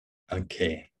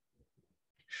Okay.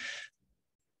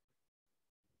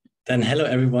 Then hello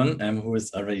everyone who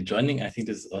is already joining. I think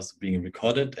this is also being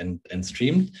recorded and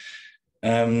streamed.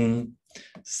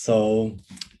 So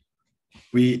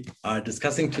we are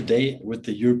discussing today with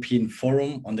the European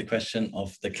Forum on the question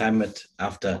of the climate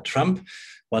after Trump.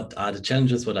 What are the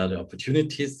challenges? What are the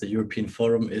opportunities? The European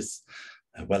Forum is,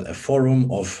 well, a forum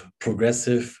of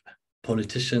progressive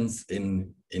politicians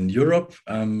in Europe,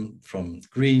 from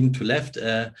green to left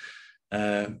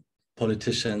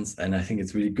politicians, and I think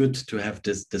it's really good to have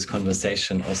this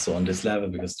conversation also on this level,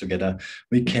 because together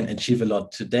we can achieve a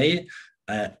lot today.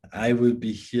 I will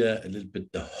be here a little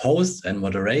bit the host and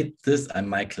moderate this. I'm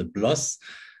Michael Bloss.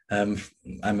 I'm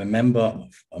a member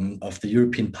of the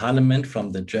European Parliament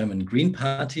from the German Green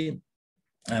Party.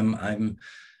 I'm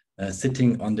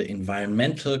sitting on the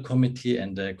Environmental Committee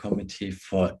and the Committee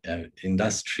for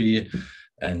Industry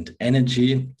and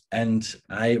Energy. And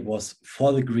I was,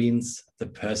 for the Greens, the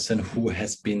person who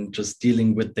has been just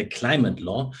dealing with the climate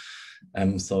law.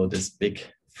 So this big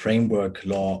framework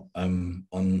law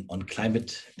on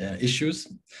climate issues.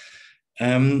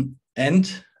 And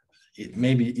it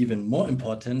may be even more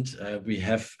important, we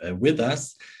have with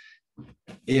us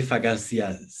Eva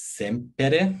Garcia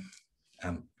Sempere.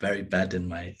 I'm very bad in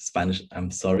my Spanish, I'm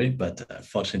sorry, but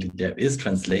fortunately there is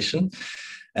translation.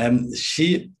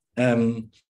 She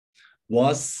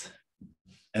was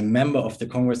a member of the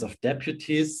Congress of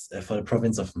Deputies for the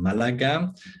province of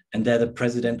Malaga, and they're the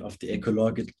president of the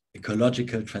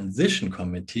Ecological Transition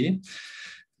Committee.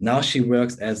 Now she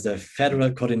works as the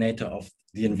federal coordinator of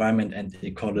the Environment and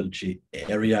Ecology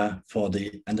area for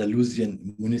the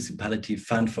Andalusian Municipality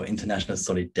Fund for International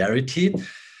Solidarity.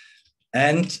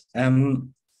 And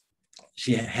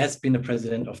she has been the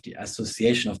president of the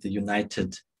Association of the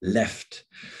United Left.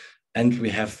 And we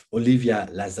have Olivia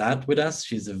Lazard with us.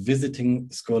 She's a visiting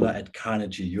scholar at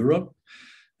Carnegie Europe,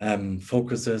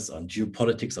 focuses on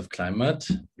geopolitics of climate.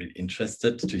 Really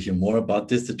interested to hear more about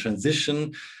this, the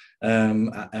transition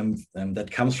that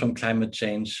comes from climate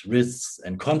change, risks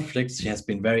and conflicts. She has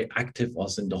been very active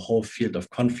also in the whole field of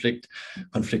conflict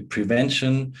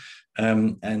prevention.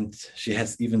 And she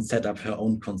has even set up her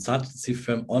own consultancy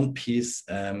firm on peace,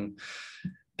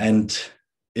 and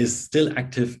is still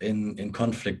active in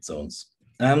conflict zones.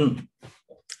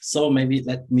 So maybe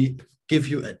let me give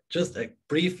you just a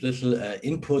brief little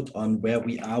input on where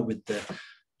we are with the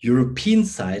European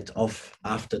side of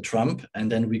after Trump,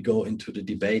 and then we go into the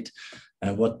debate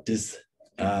what this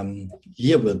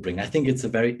year will bring. I think it's a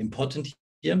very important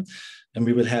year, and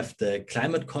we will have the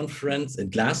climate conference in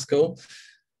Glasgow.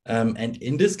 And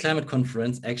in this climate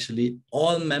conference, actually,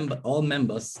 all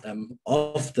members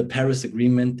of the Paris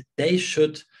Agreement, they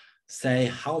should say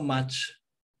how much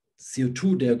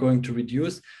CO2 they're going to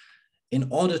reduce in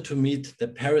order to meet the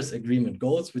Paris Agreement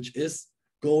goals, which is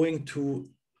going to,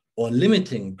 or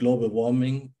limiting global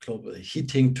warming, global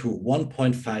heating to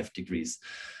 1.5 degrees,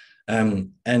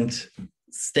 and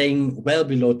staying well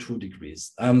below 2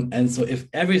 degrees. And so if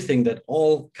everything that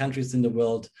all countries in the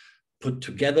world put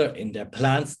together in their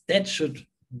plans, that should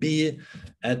be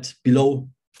at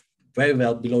very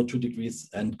well below 2 degrees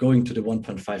and going to the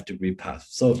 1.5 degree path.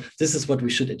 So this is what we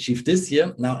should achieve this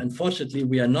year. Now, unfortunately,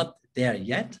 we are not there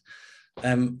yet.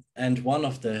 And one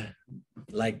of the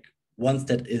one of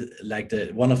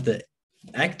the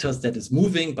actors that is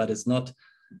moving, but is not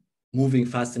moving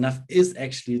fast enough, is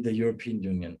actually the European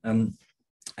Union.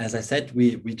 As I said,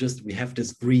 we have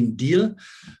this Green Deal.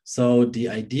 So the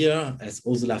idea, as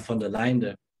Ursula von der Leyen,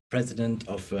 the president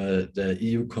of the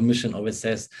EU Commission, always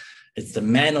says, it's the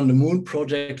man on the moon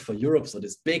project for Europe. So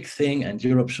this big thing, and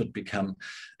Europe should become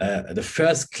the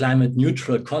first climate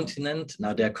neutral continent.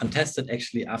 Now they're contested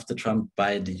actually after Trump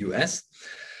by the US.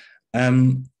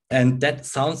 And that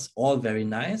sounds all very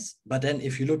nice, but then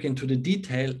if you look into the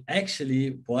detail,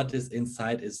 actually what is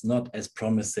inside is not as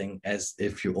promising as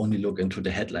if you only look into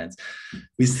the headlines.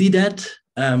 We see that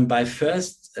by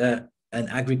first an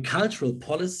agricultural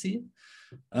policy,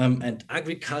 and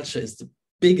agriculture is the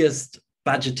biggest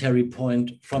budgetary point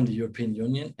from the European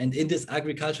Union. And in this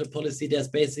agricultural policy, there's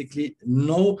basically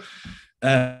no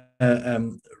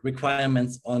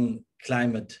requirements on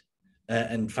climate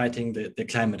and fighting the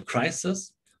climate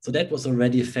crisis. So that was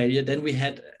already a failure. Then we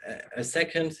had a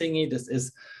second thingy. This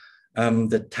is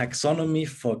the taxonomy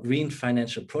for green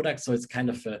financial products. So it's kind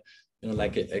of a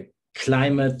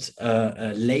climate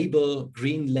label,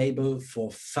 green label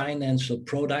for financial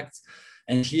products.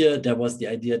 And here there was the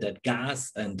idea that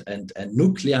gas and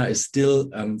nuclear is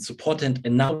still supported.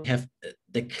 And now we have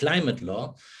the climate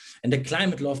law. And the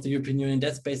climate law of the European Union,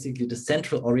 that's basically the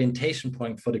central orientation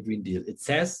point for the Green Deal. It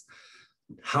says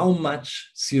how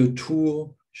much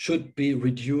CO2 should be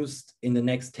reduced in the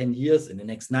next 10 years, in the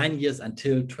next 9 years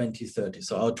until 2030.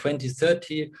 So our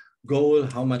 2030 goal,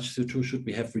 how much CO2 should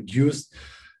we have reduced,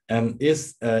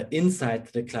 is inside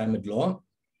the climate law.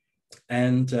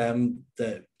 And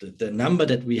the number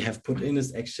that we have put in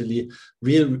is actually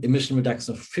real emission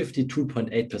reduction of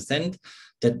 52.8%.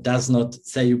 That does not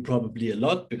say you probably a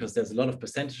lot because there's a lot of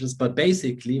percentages, but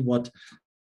basically what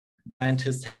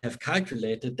scientists have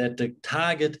calculated that the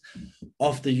target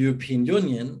of the European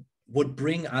Union would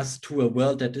bring us to a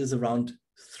world that is around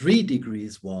 3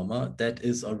 degrees warmer. That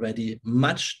is already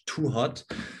much too hot.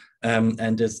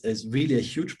 And this is really a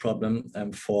huge problem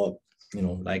for, you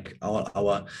know, like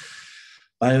our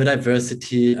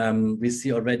biodiversity. We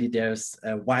see already there's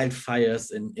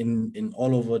wildfires in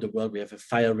all over the world. We have a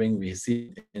fire ring. We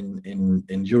see in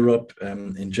Europe,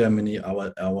 in Germany,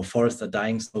 our forests are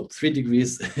dying. So 3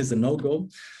 degrees is a no-go.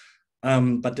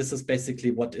 But this is basically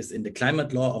what is in the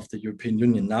climate law of the European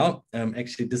Union now.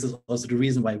 Actually, this is also the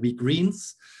reason why we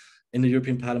Greens in the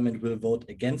European Parliament will vote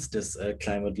against this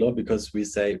climate law, because we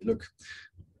say, look,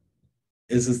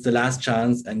 this is the last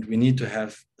chance and we need to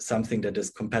have something that is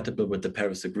compatible with the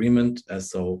Paris Agreement.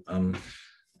 So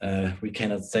we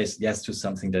cannot say yes to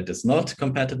something that is not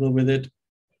compatible with it.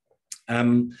 But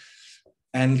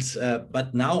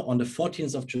now on the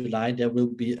 14th of July, there will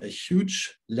be a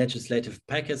huge legislative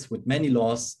package with many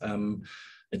laws.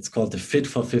 It's called the Fit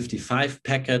for 55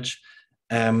 package.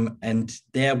 And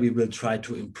there we will try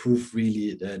to improve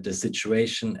really the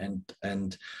situation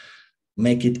and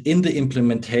make it in the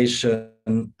implementation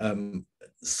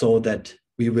so that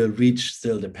we will reach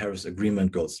still the Paris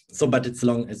Agreement goals. So, but it's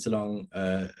a long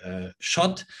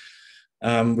shot.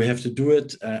 We have to do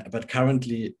it, but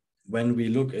currently, when we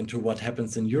look into what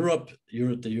happens in Europe,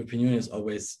 the European Union is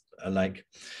always like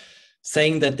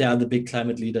saying that they are the big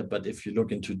climate leader, but if you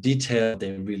look into detail,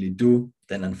 they really do,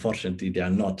 then unfortunately they are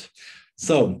not.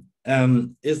 So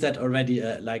is that already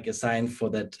like a sign for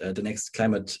that the next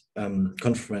climate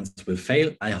conference will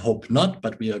fail? I hope not,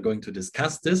 but we are going to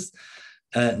discuss this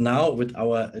now with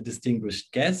our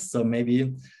distinguished guests. So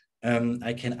maybe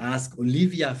I can ask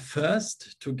Olivia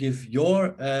first to give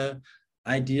your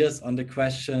ideas on the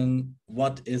question,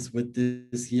 what is with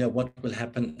this year, what will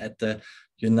happen at the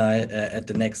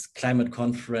next climate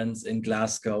conference in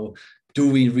Glasgow? Do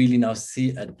we really now see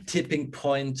a tipping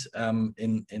point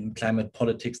in climate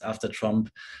politics after Trump?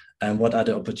 And what are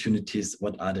the opportunities?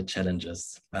 What are the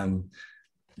challenges? I'm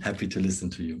happy to listen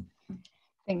to you.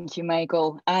 Thank you,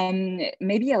 Michael.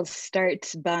 Maybe I'll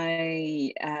start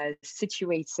by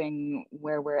situating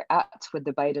where we're at with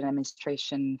the Biden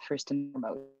administration first and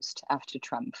foremost after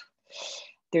Trump.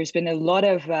 There's been a lot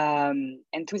of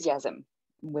enthusiasm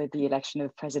with the election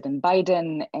of President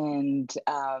Biden and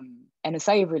a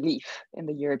sigh of relief in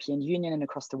the European Union and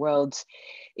across the world,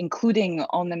 including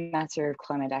on the matter of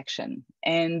climate action.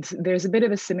 And there's a bit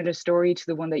of a similar story to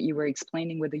the one that you were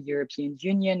explaining with the European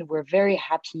Union. We're very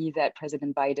happy that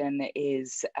President Biden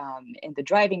is in the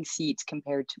driving seat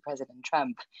compared to President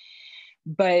Trump.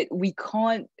 But we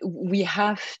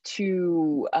have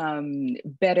to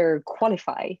better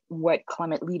qualify what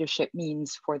climate leadership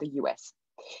means for the US.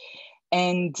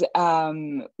 And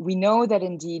we know that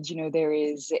indeed, there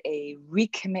is a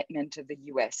recommitment of the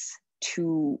US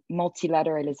to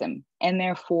multilateralism and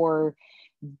therefore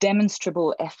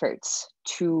demonstrable efforts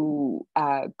to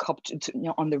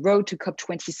on the road to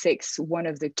COP26. One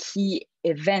of the key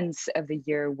events of the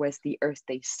year was the Earth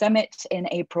Day Summit in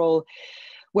April,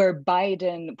 where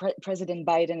President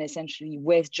Biden essentially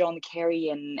with John Kerry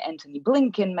and Antony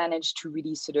Blinken managed to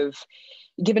really sort of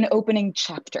give an opening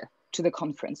chapter to the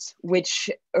conference, which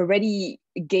already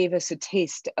gave us a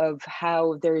taste of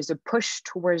how there is a push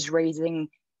towards raising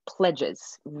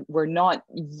pledges. We're not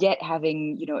yet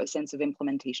having, a sense of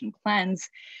implementation plans,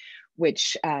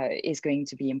 which is going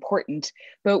to be important,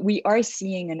 but we are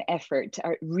seeing an effort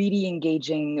at really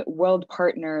engaging world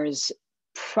partners,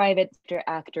 private sector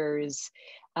actors,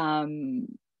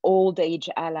 old age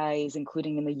allies,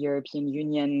 including in the European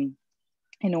Union,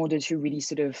 in order to really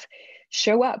sort of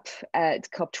show up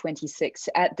at COP26,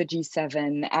 at the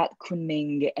G7, at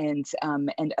Kunming, and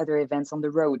other events on the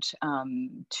road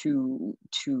to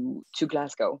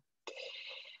Glasgow.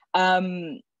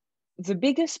 The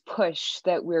biggest push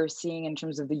that we're seeing in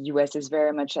terms of the US is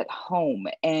very much at home,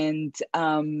 and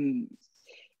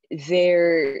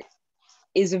there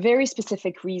is a very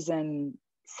specific reason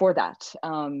for that.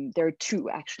 There are two,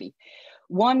 actually.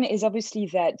 One is obviously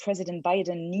that President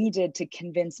Biden needed to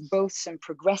convince both some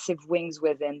progressive wings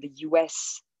within the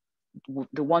US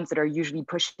the ones that are usually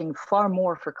pushing far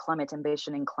more for climate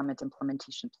ambition and climate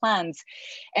implementation plans.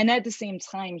 And at the same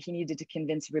time, he needed to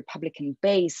convince a Republican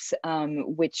base,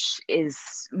 which is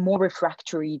more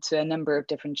refractory to a number of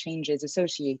different changes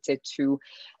associated to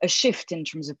a shift in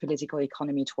terms of political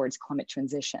economy towards climate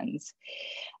transitions.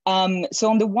 So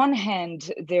on the one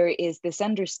hand, there is this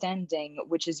understanding,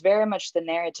 which is very much the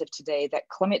narrative today, that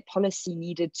climate policy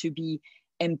needed to be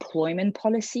employment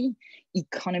policy,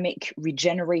 economic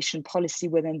regeneration policy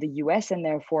within the US, and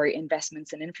therefore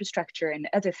investments in infrastructure and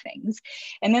other things.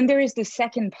 And then there is the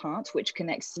second part, which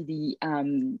connects to the,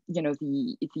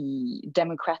 the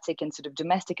democratic and sort of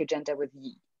domestic agenda with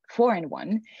the foreign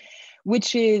one,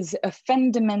 which is a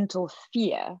fundamental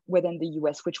fear within the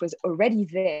US, which was already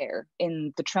there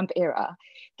in the Trump era,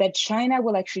 that China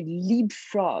will actually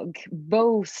leapfrog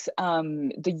both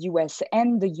the US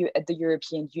and the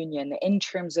European Union in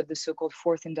terms of the so-called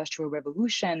fourth industrial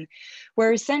revolution,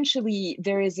 where essentially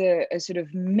there is a sort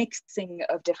of mixing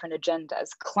of different agendas.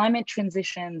 Climate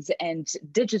transitions and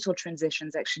digital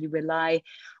transitions actually rely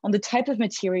on the type of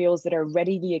materials that are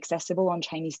readily accessible on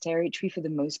Chinese territory for the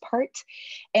most part,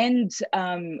 and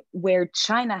where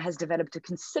China has developed a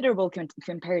considerable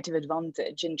comparative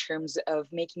advantage in terms of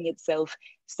making itself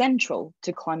central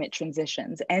to climate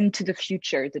transitions and to the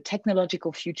future, the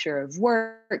technological future of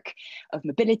work, of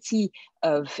mobility,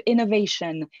 of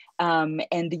innovation,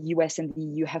 and the US and the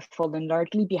EU have fallen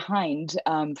largely behind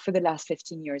for the last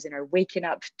 15 years and are waking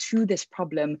up to this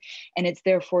problem. And it's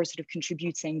therefore sort of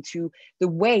contributing to the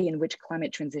way in which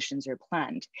climate transitions are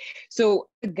planned. So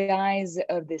the guise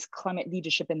of this climate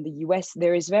leadership in the US,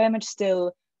 there is very much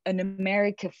still an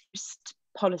America first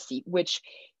policy, which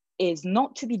is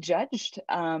not to be judged.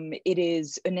 It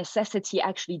is a necessity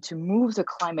actually to move the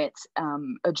climate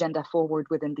agenda forward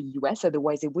within the US,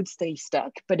 otherwise it would stay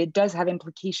stuck, but it does have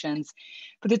implications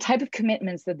for the type of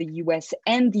commitments that the US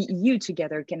and the EU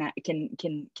together can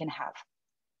have.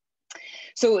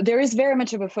 So there is very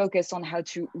much of a focus on how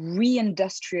to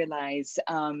reindustrialize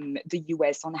the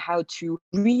US, on how to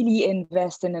really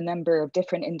invest in a number of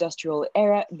different industrial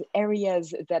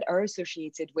areas that are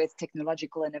associated with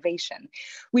technological innovation,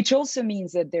 which also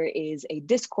means that there is a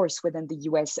discourse within the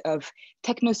US of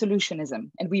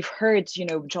techno-solutionism. And we've heard,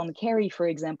 John Kerry, for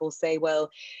example, say, well,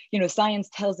 science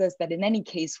tells us that in any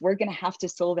case, we're going to have to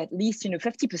solve at least,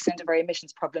 50% of our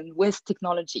emissions problem with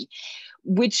technology,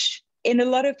 which in a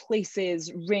lot of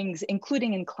places rings,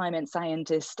 including in climate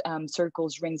scientist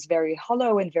circles, rings very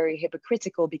hollow and very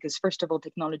hypocritical because first of all,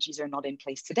 technologies are not in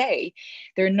place today.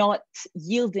 They're not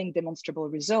yielding demonstrable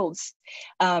results.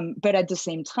 But at the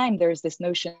same time, there's this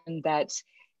notion that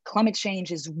climate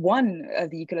change is one of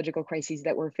the ecological crises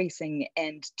that we're facing.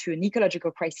 And to an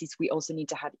ecological crisis, we also need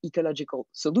to have ecological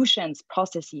solutions,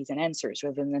 processes, and answers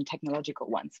rather than technological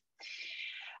ones.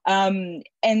 And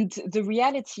the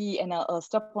reality, and I'll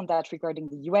stop on that regarding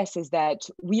the US, is that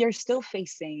we are still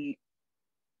facing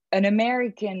an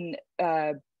American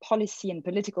policy and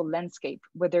political landscape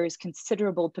where there is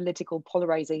considerable political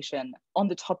polarization on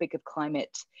the topic of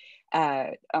climate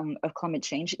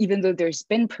change. Even though there's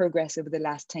been progress over the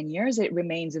last 10 years, it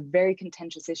remains a very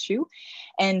contentious issue.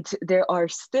 And there are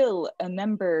still a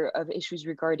number of issues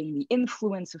regarding the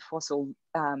influence of fossil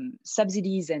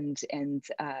subsidies and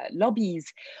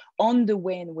lobbies on the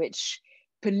way in which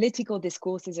political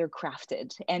discourses are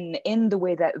crafted and in the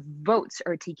way that votes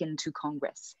are taken to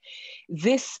Congress.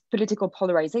 This political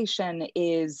polarization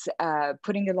is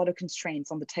putting a lot of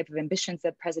constraints on the type of ambitions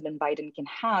that President Biden can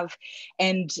have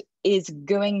and is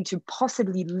going to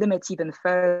possibly limit even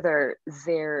further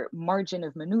their margin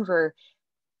of maneuver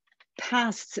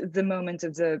past the moment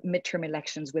of the midterm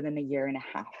elections within a year and a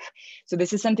half. So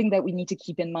this is something that we need to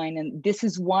keep in mind. And this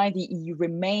is why the EU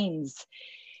remains,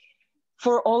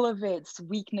 for all of its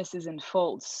weaknesses and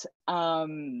faults,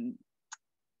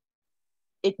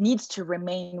 it needs to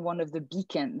remain one of the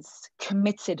beacons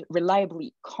committed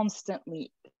reliably,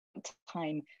 constantly,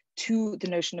 time to the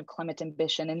notion of climate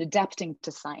ambition and adapting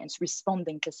to science,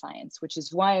 responding to science, which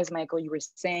is why, as Michael, you were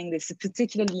saying, this is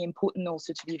particularly important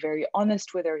also to be very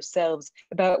honest with ourselves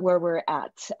about where we're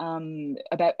at.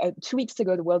 About 2 weeks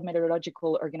ago, the World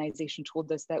Meteorological Organization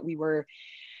told us that we were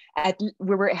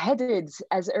headed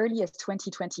as early as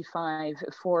 2025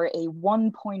 for a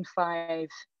 1.5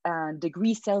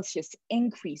 degrees Celsius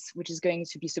increase, which is going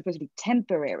to be supposedly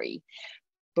temporary,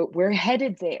 but we're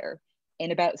headed there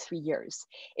in about 3 years.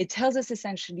 It tells us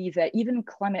essentially that even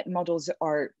climate models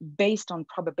are based on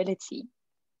probability.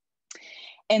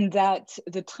 and that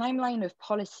the timeline of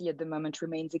policy at the moment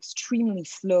remains extremely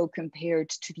slow compared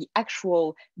to the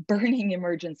actual burning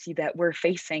emergency that we're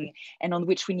facing and on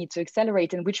which we need to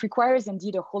accelerate, and which requires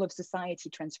indeed a whole of society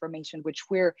transformation, which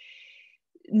we're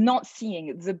not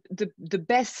seeing. The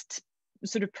best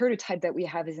sort of prototype that we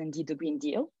have is indeed the Green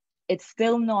Deal. It's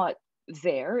still not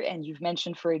there. And you've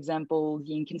mentioned, for example,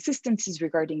 the inconsistencies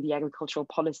regarding the agricultural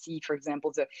policy, for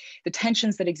example, the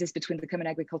tensions that exist between the common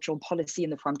agricultural policy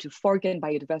and the farm to fork and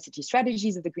biodiversity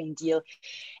strategies of the Green Deal.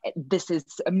 This is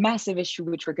a massive issue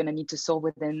which we're going to need to solve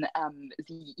within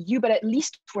the EU, but at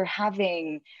least we're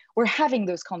having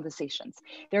those conversations.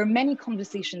 There are many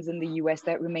conversations in the US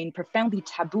that remain profoundly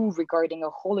taboo regarding a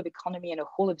whole of economy and a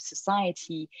whole of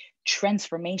society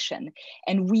transformation.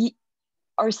 And we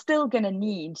are still going to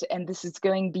need, and this is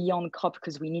going beyond COP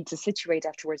because we need to situate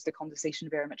afterwards the conversation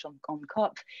very much on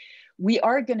COP, we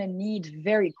are going to need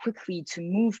very quickly to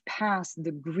move past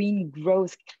the green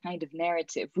growth kind of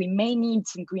narrative. We may need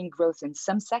some green growth in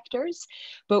some sectors,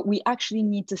 but we actually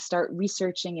need to start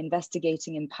researching,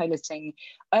 investigating, and piloting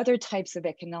other types of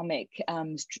economic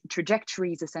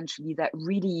trajectories, essentially, that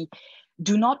really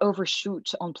do not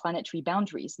overshoot on planetary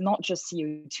boundaries, not just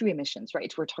CO2 emissions,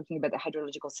 right? We're talking about the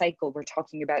hydrological cycle, we're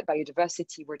talking about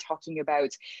biodiversity, we're talking about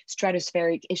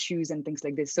stratospheric issues and things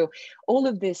like this. So all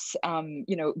of this,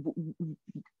 you know,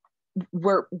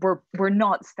 we're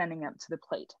not standing up to the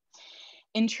plate.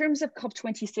 In terms of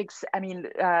COP26, I mean,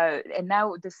 and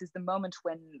now this is the moment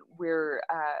when we're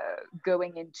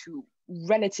going into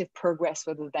relative progress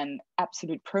rather than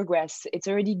absolute progress. It's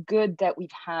already good that we've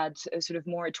had a sort of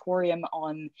moratorium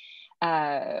on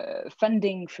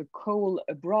funding for coal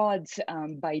abroad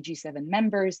by G7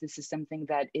 members. This is something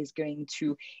that is going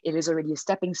to, it is already a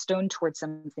stepping stone towards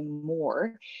something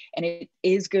more, and it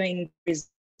is going to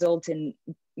result in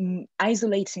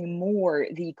isolating more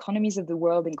the economies of the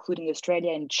world, including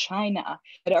Australia and China,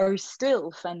 that are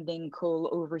still funding coal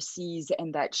overseas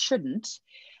and that shouldn't.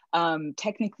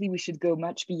 Technically, we should go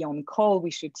much beyond coal. We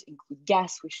should include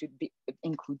gas, we should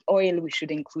include oil, we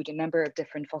should include a number of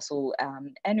different fossil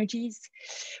energies.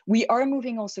 We are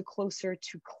moving also closer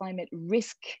to climate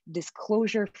risk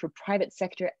disclosure for private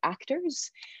sector actors,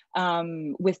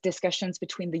 with discussions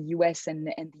between the US and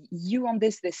the EU on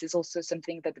this. This is also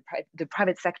something that the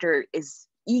private sector is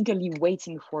eagerly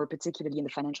waiting for, particularly in the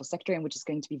financial sector, and which is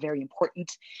going to be very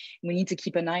important. We need to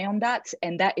keep an eye on that,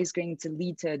 and that is going to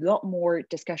lead to a lot more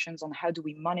discussions on how do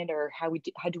we monitor, how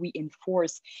do we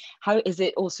enforce, how is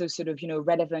it also sort of, you know,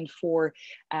 relevant for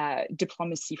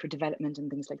diplomacy, for development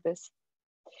and things like this.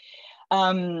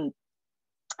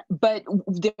 But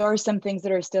there are some things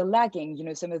that are still lagging. You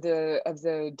know, some of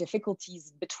the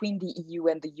difficulties between the EU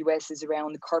and the US is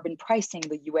around carbon pricing.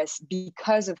 The US,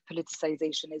 because of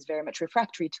politicization, is very much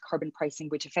refractory to carbon pricing,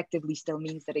 which effectively still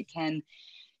means that it can,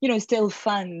 you know, still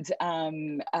fund,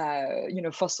 you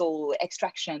know, fossil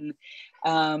extraction.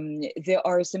 There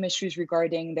are some issues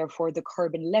regarding, therefore, the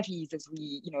carbon levies, as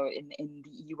we, you know, in the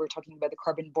EU, we're talking about the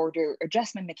carbon border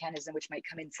adjustment mechanism, which might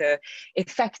come into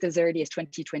effect as early as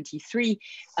 2023.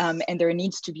 And there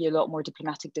needs to be a lot more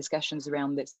diplomatic discussions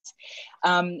around this.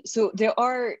 So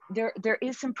there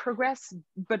is some progress,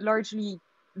 but largely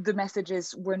the message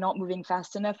is we're not moving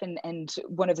fast enough. And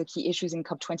one of the key issues in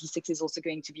COP26 is also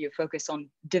going to be a focus on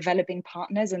developing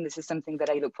partners. And this is something that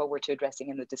I look forward to addressing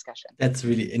in the discussion. That's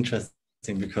really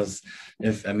interesting, because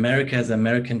if America has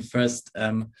American first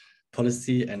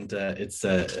policy, and it's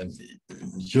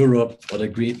Europe, or the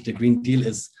Green Deal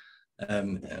is a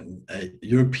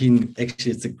European,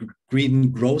 actually it's a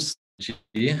green growth strategy.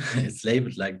 It's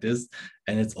labeled like this,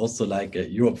 and it's also like a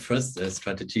Europe first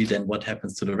strategy. Then what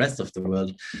happens to the rest of the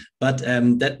world? But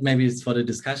that maybe is for the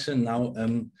discussion. Now,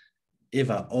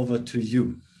 Eva, over to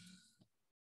you.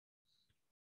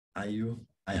 Are you?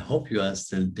 I hope you are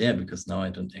still there, because now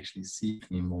I don't actually see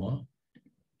anymore.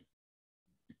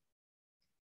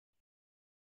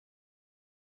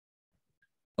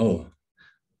 Oh,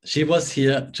 she was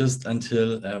here just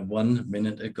until 1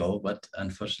 minute ago, but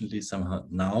unfortunately somehow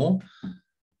now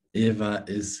Eva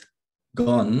is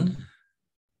gone.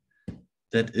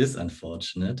 That is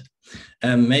unfortunate.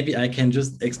 Maybe I can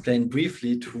just explain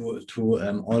briefly to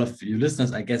all of you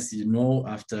listeners. I guess you know,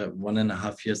 after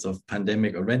 1.5 years of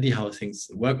pandemic already, how things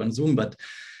work on Zoom, but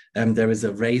there is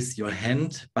a raise your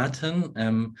hand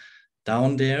button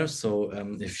down there. So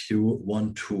if you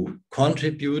want to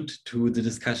contribute to the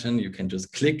discussion, you can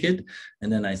just click it,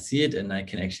 and then I see it, and I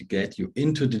can actually get you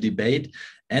into the debate.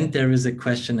 And there is a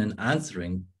question and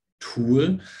answering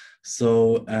tool.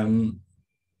 So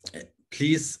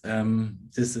please,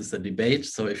 this is a debate.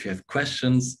 So if you have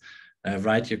questions,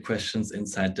 write your questions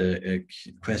inside the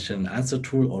question and answer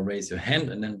tool or raise your hand,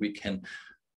 and then we can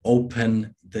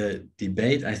open the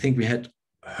debate. I think we had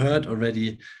heard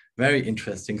already very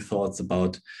interesting thoughts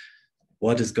about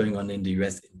what is going on in the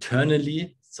US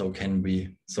internally. So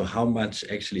how much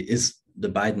actually is the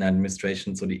Biden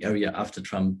administration, so the area after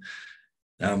Trump,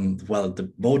 well,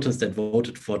 the voters that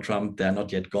voted for Trump, they're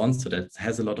not yet gone. So that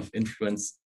has a lot of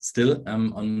influence still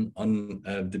on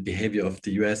the behavior of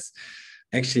the US.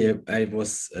 Actually, I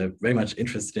was very much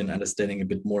interested in understanding a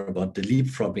bit more about the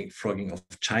leapfrogging of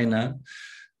China.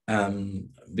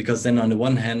 Because then on the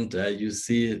one hand, you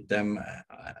see them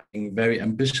having very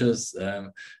ambitious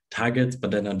targets,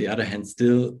 but then on the other hand,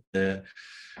 still the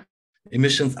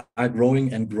emissions are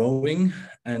growing and growing.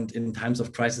 And in times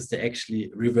of crisis, they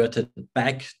actually reverted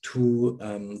back to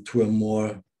a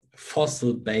more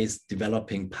fossil-based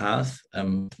developing path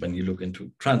when you look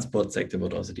into transport sector,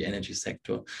 but also the energy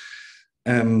sector.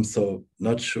 So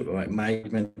not sure, my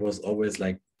argument was always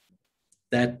like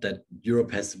that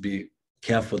Europe has to be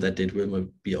careful that it will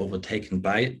be overtaken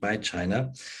by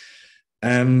China.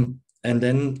 And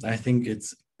then I think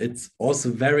it's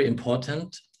also very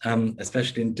important,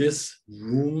 especially in this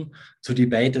room, to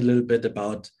debate a little bit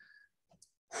about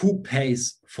who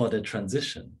pays for the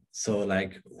transition. So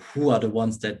like, who are the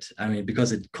ones that, I mean,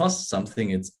 because it costs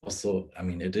something, it's also, I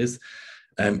mean, it is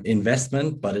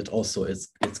investment, but it also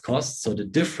it's cost. So the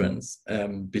difference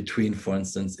between, for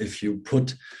instance, if you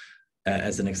put,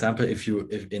 as an example, if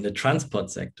in the transport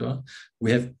sector,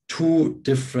 we have two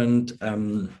different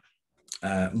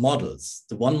models.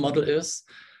 The one model is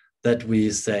that we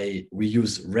say we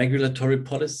use regulatory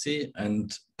policy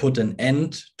and put an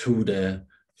end to the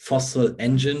fossil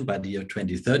engine by the year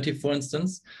 2030, for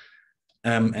instance.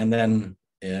 And then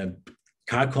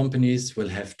car companies will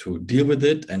have to deal with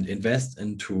it and invest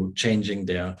into changing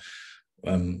their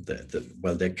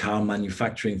their car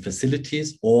manufacturing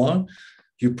facilities, or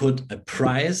you put a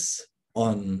price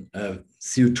on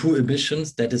CO2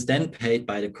 emissions that is then paid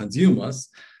by the consumers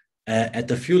at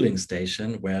the fueling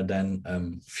station, where then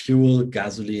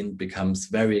gasoline becomes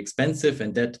very expensive,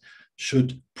 and that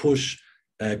should push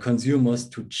consumers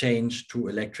to change to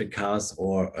electric cars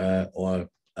or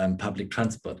public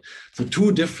transport. So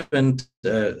two different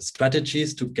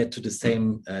strategies to get to the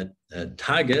same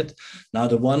target. Now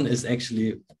the one is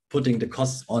actually putting the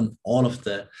costs on all of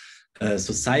the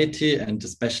society, and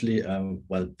especially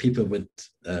people with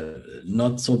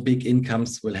not so big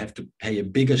incomes will have to pay a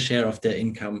bigger share of their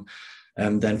income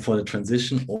than for the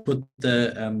transition, or put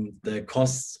the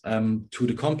costs to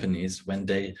the companies when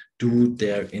they do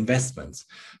their investments.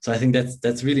 So I think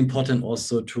that's really important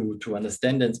also to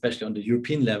understand, and especially on the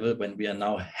European level, when we are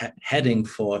now heading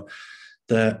for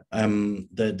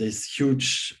this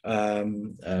huge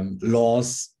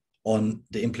laws on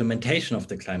the implementation of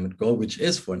the climate goal, which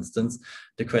is, for instance,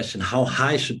 the question, how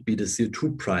high should be the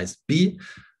CO2 price be,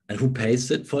 and who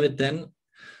pays it for it then?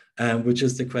 Which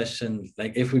is the question,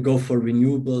 like if we go for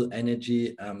renewable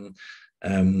energy, how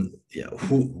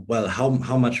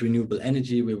much renewable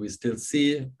energy will we still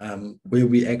see? Will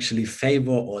we actually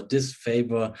favor or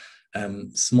disfavor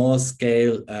small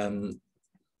scale,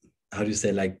 how do you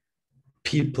say, like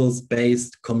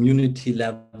people's-based, community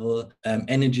level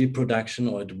energy production,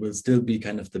 or it will still be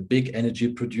kind of the big energy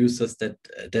producers that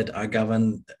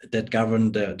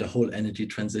govern the whole energy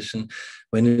transition?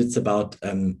 When it's about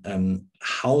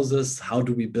houses, how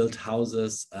do we build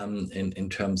houses in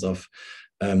terms of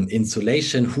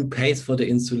insulation? Who pays for the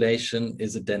insulation?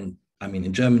 Is it then, I mean,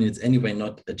 in Germany, it's anyway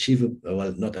not achievable,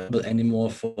 well, not able anymore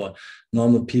for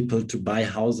normal people to buy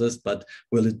houses, but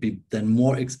will it be then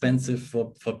more expensive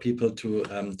for people to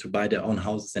buy their own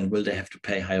houses, and will they have to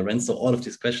pay higher rent? So all of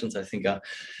these questions, I think, are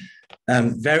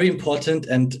very important.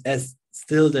 And as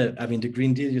still the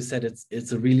Green Deal, you said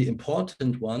it's a really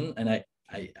important one, and I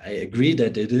agree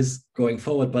that it is going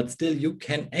forward, but still you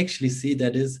can actually see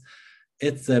that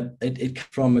it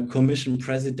from a commission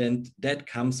president that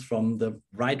comes from the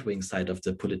right-wing side of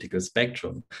the political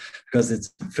spectrum, because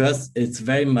it's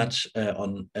very much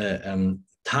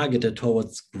targeted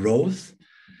towards growth,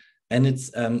 and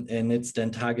it's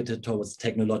then targeted towards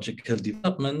technological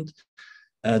development,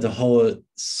 the whole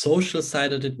social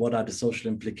side of it. What are the social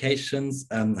implications?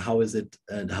 How is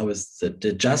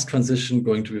the just transition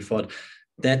going to be fought?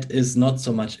 That is not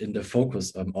so much in the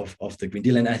focus of the Green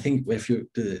Deal. And I think if you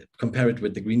compare it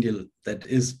with the Green Deal that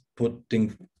is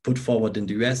put forward in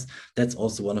the US, that's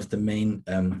also one of the main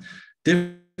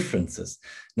differences.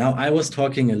 Now, I was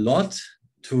talking a lot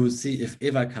to see if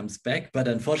Eva comes back, but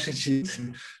unfortunately,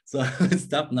 so I will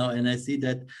stop now, and I see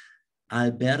that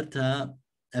Alberto,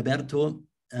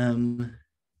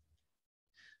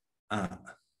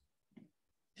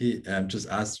 he just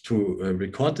asked to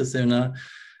record the seminar.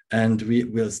 And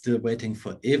we're still waiting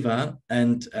for Eva.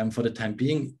 And for the time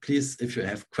being, please, if you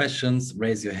have questions,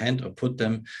 raise your hand or put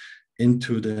them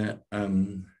into the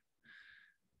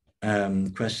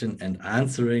question and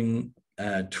answering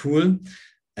tool.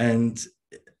 And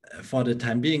for the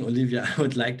time being, Olivia, I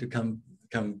would like to come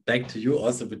back to you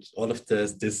also with all of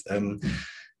this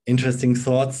interesting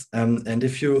thoughts. And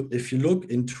if you look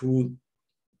into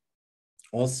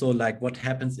also like what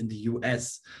happens in the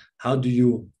US, how do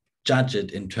you judge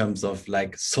it in terms of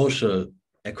like social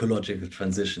ecological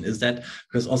transition? Is that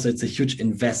because also it's a huge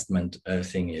investment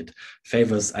thing? It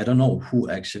favors, I don't know who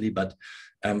actually, but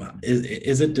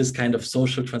is it this kind of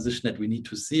social transition that we need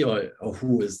to see, or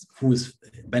who is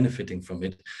benefiting from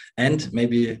it? And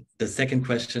maybe the second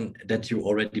question that you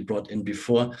already brought in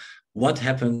before, what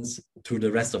happens to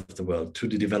the rest of the world, to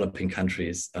the developing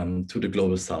countries, to the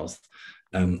global south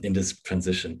in this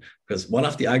transition? Because one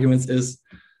of the arguments is,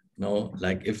 you know,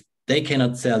 like if they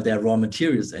cannot sell their raw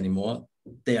materials anymore,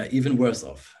 they are even worse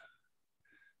off.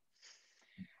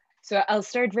 So I'll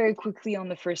start very quickly on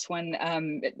the first one.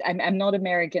 I'm not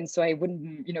American, so I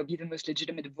wouldn't, be the most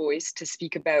legitimate voice to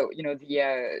speak about,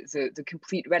 the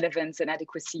complete relevance and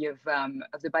adequacy of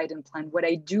the Biden plan. What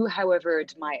I do, however,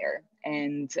 admire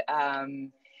and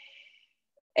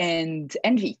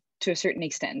envy to a certain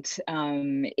extent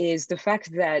is the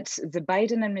fact that the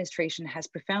Biden administration has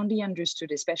profoundly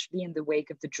understood, especially in the wake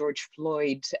of the George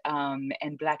Floyd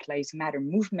and Black Lives Matter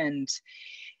movement,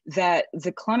 that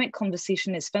the climate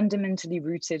conversation is fundamentally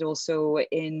rooted also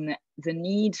in the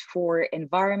need for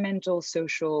environmental,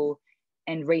 social,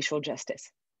 and racial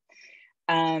justice.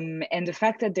 And the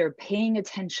fact that they're paying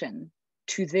attention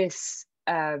to this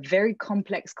very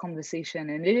complex conversation,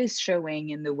 and it is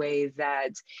showing in the way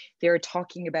that they're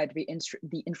talking about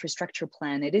the infrastructure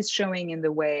plan. It is showing in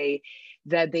the way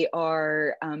that they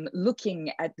are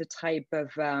looking at the type of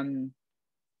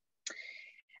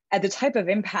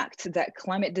impact that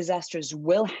climate disasters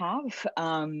will have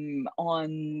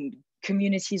on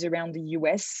communities around the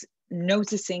US,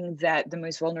 noticing that the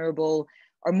most vulnerable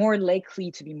are more likely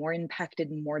to be more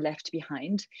impacted and more left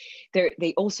behind.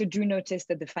 They also do notice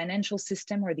that the financial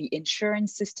system or the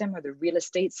insurance system or the real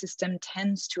estate system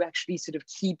tends to actually sort of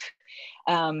keep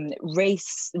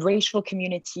racial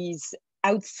communities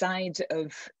outside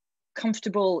of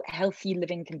comfortable, healthy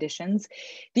living conditions.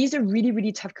 These are really,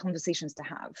 really tough conversations to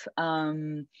have.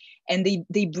 And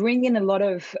they bring in a lot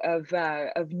of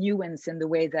nuance in the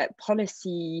way that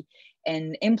policy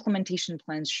and implementation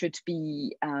plans should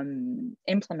be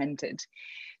implemented.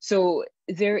 So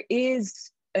there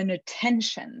is an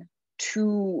attention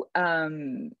to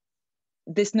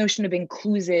this notion of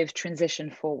inclusive transition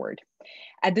forward.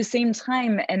 At the same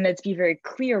time, and let's be very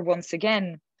clear once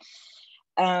again,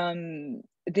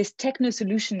 this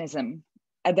techno-solutionism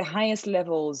at the highest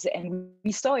levels, and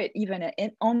we saw it even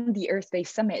on the Earth Day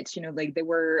Summit, like there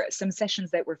were some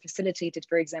sessions that were facilitated,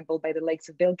 for example, by the likes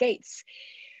of Bill Gates,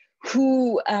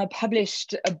 who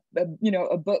published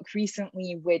a book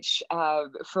recently, which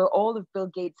for all of Bill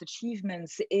Gates'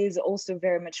 achievements is also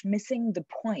very much missing the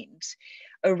point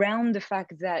around the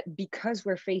fact that because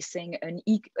we're facing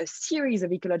a series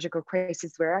of ecological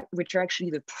crises which are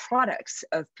actually the products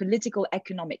of political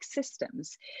economic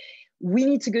systems, we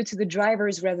need to go to the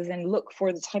drivers rather than look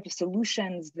for the type of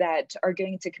solutions that are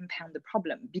going to compound the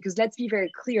problem. Because let's be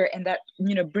very clear, and that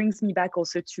brings me back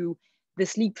also to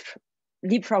this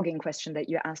leapfrogging question that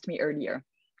you asked me earlier.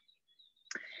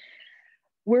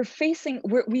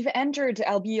 We've entered,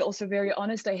 I'll be also very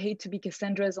honest, I hate to be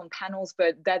Cassandra's on panels,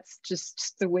 but that's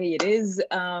just the way it is.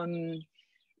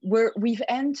 We've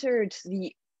entered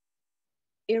the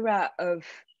era of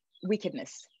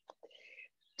wickedness.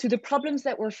 To the problems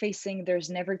that we're facing, there's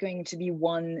never going to be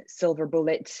one silver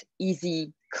bullet,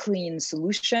 easy, clean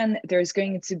solution. There's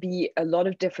going to be a lot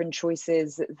of different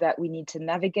choices that we need to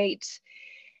navigate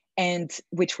and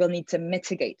which we'll need to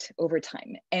mitigate over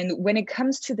time. And when it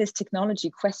comes to this technology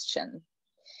question,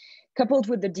 coupled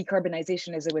with the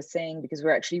decarbonization, as I was saying, because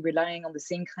we're actually relying on the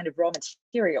same kind of raw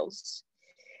materials,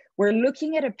 we're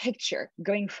looking at a picture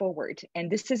going forward. And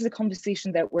this is a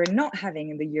conversation that we're not having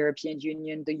in the European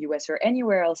Union, the US, or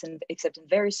anywhere else, except in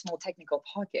very small technical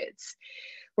pockets.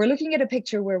 We're looking at a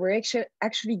picture where we're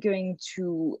actually going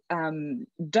to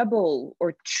double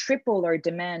or triple our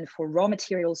demand for raw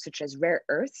materials such as rare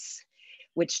earths,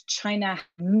 which China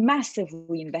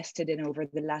massively invested in over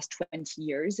the last 20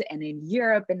 years. And in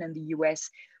Europe and in the US,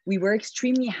 we were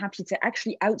extremely happy to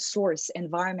actually outsource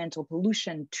environmental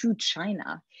pollution to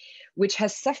China. which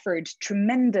has suffered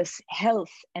tremendous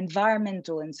health,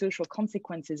 environmental, and social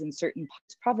consequences in certain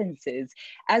provinces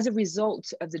as a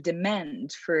result of the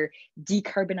demand for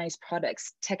decarbonized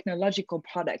products, technological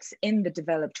products in the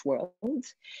developed world.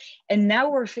 And now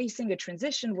we're facing a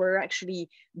transition where we're actually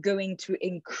going to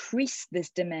increase this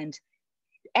demand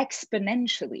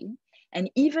exponentially. And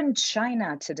even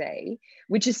China today,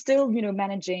 which is still,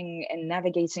 managing and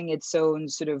navigating its own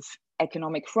sort of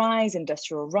economic rise,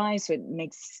 industrial rise, so it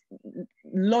makes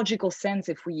logical sense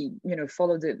if we,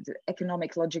 follow the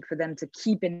economic logic for them to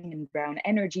keep in brown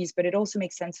energies, but it also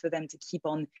makes sense for them to keep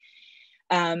on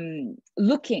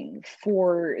looking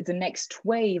for the next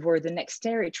wave or the next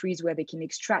territories where they can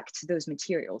extract those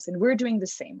materials. And we're doing the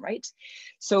same, right?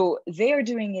 So they are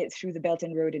doing it through the Belt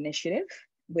and Road Initiative,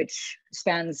 which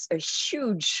spans a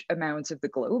huge amount of the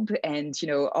globe. And,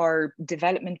 our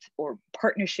development or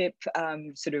partnership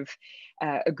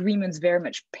agreements very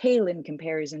much pale in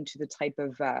comparison to the type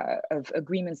of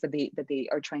agreements that they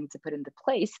are trying to put into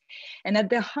place. And at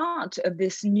the heart of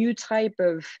this new type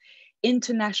of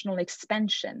international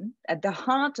expansion, at the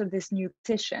heart of this new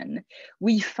petition,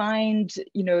 we find,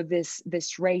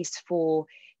 this race for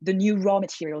the new raw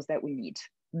materials that we need: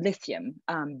 lithium,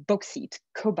 bauxite,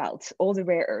 cobalt, all the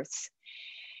rare earths.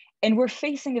 And we're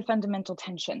facing a fundamental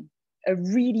tension, a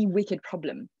really wicked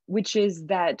problem, which is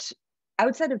that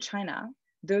outside of China,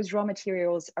 those raw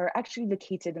materials are actually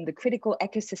located in the critical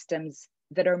ecosystems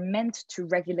that are meant to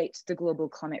regulate the global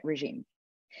climate regime.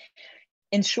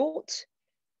 In short,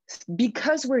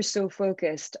 because we're so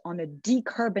focused on a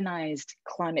decarbonized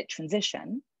climate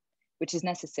transition, which is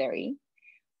necessary,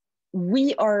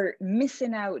 we are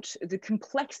missing out the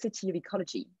complexity of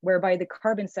ecology, whereby the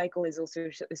carbon cycle is also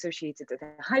associated to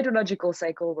the hydrological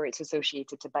cycle, where it's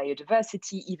associated to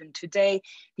biodiversity. Even today,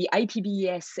 the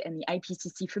IPBES and the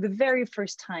IPCC, for the very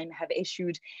first time, have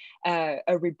issued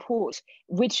a report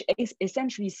which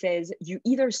essentially says you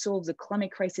either solve the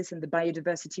climate crisis and the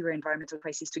biodiversity or environmental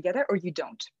crisis together, or you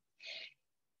don't.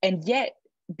 And yet,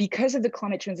 because of the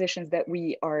climate transitions that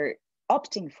we are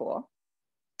opting for,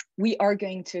 we are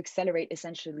going to accelerate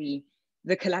essentially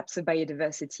the collapse of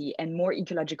biodiversity and more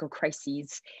ecological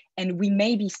crises. And we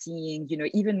may be seeing,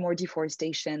 even more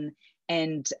deforestation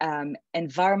and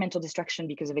environmental destruction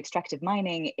because of extractive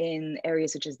mining in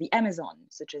areas such as the Amazon,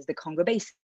 such as the Congo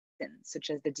Basin, such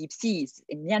as the deep seas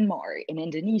in Myanmar, in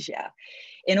Indonesia,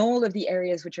 in all of the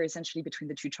areas which are essentially between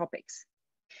the two tropics.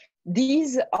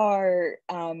 These are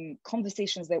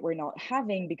conversations that we're not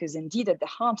having because indeed at the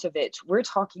heart of it, we're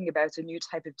talking about a new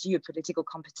type of geopolitical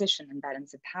competition and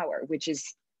balance of power, which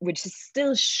is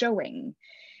still showing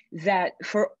that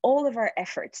for all of our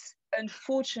efforts,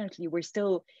 unfortunately, we're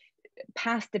still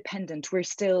path dependent. We're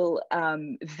still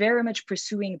very much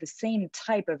pursuing the same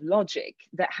type of logic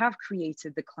that have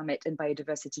created the climate and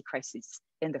biodiversity crisis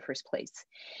in the first place.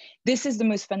 This is the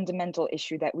most fundamental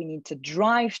issue that we need to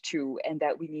drive to and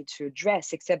that we need to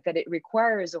address, except that it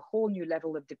requires a whole new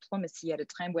level of diplomacy at a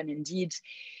time when indeed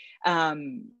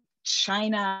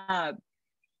China,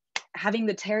 having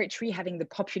the territory, having the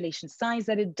population size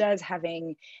that it does,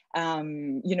 having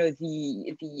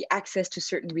the access to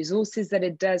certain resources that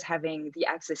it does, having the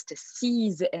access to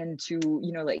seas and to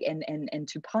and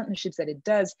to partnerships that it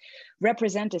does,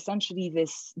 represent essentially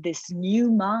this new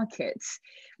market,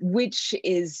 which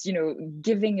is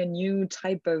giving a new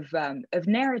type of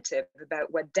narrative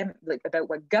about what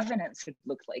governance should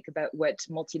look like, about what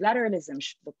multilateralism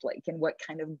should look like, and what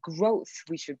kind of growth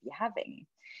we should be having.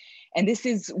 And this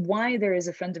is why there is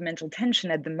a fundamental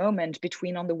tension at the moment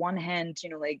between, on the one hand,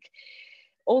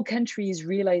 all countries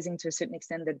realizing to a certain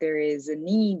extent that there is a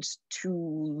need to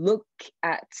look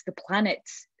at the planet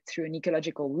through an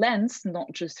ecological lens,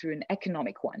 not just through an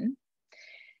economic one.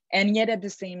 And yet at the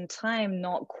same time,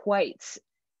 not quite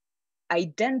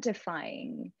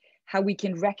identifying how we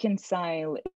can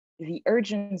reconcile the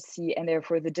urgency and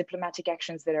therefore the diplomatic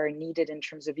actions that are needed in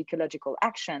terms of ecological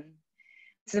action,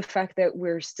 the fact that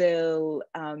we're still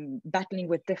battling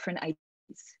with different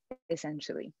ideas,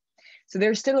 essentially. So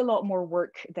there's still a lot more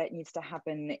work that needs to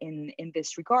happen in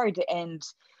this regard. And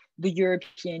the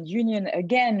European Union,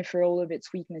 again, for all of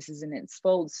its weaknesses and its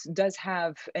faults, does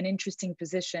have an interesting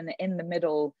position in the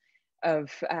middle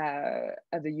of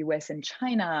the US and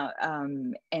China.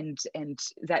 And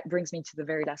that brings me to the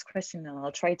very last question, and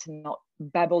I'll try to not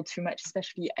babble too much,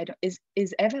 especially, is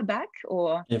Eva back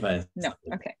or? Eva. No,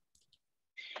 okay.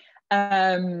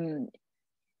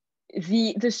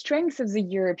 The strength of the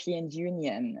European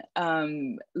Union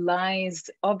lies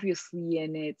obviously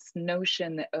in its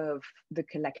notion of the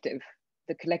collective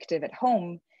at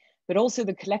home, but also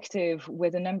the collective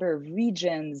with a number of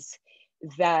regions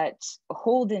that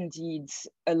hold indeed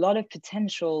a lot of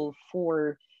potential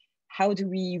for how do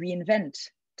we reinvent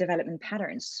development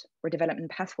patterns or development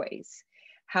pathways?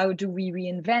 How do we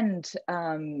reinvent,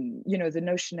 the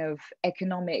notion of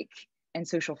economic and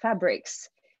social fabrics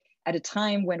at a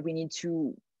time when we need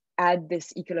to add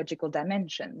this ecological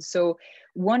dimension? So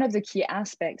one of the key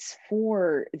aspects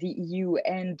for the EU,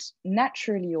 and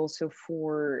naturally also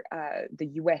for the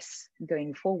US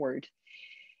going forward,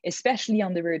 especially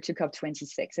on the road to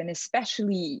COP26, and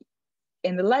especially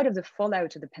in the light of the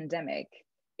fallout of the pandemic,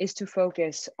 is to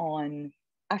focus on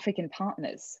African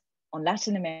partners, on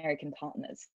Latin American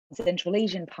partners, Central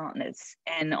Asian partners,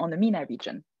 and on the MENA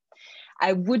region.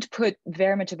 I would put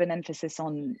very much of an emphasis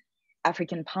on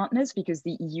African partners because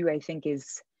the EU, I think,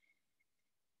 is,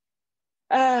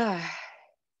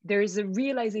 there is a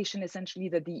realization essentially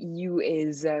that the EU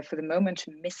is, for the moment,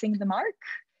 missing the mark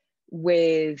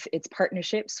with its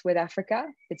partnerships with Africa.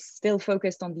 It's still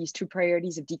focused on these two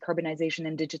priorities of decarbonization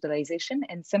and digitalization,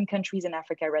 and some countries in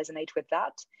Africa resonate with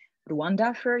that.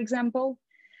 Rwanda, for example.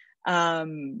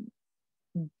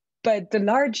 But the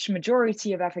large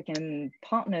majority of African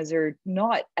partners are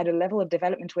not at a level of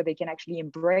development where they can actually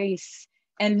embrace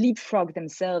and leapfrog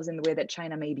themselves in the way that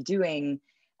China may be doing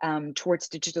towards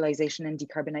digitalization and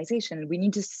decarbonization. We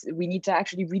need to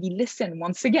actually really listen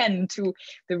once again to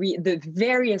the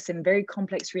various and very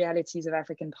complex realities of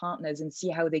African partners and see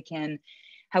how we can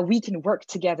work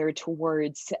together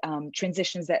towards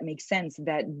transitions that make sense,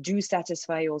 that do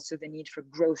satisfy also the need for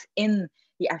growth in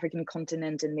the African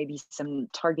continent and maybe some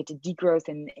targeted degrowth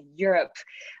in Europe.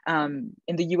 In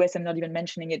the US, I'm not even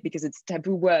mentioning it because it's a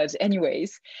taboo word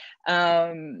anyways.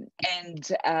 And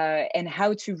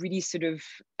how to really sort of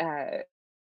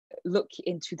look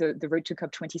into the road to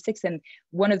COP26. And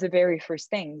one of the very first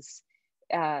things,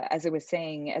 as I was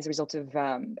saying, as a result of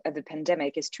the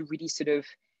pandemic, is to really sort of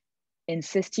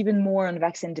insist even more on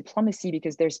vaccine diplomacy,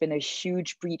 because there's been a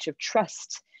huge breach of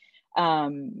trust,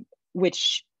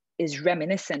 which is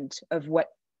reminiscent of what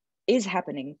is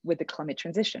happening with the climate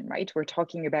transition, right? We're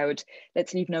talking about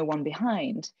let's leave no one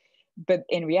behind, but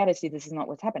in reality, this is not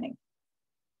what's happening.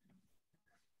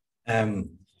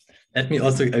 Let me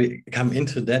also come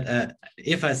into that.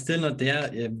 If I'm still not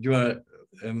there, you are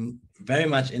very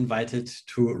much invited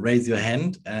to raise your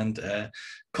hand and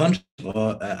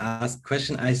ask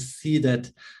question. I see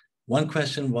that one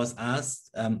question was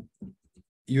asked.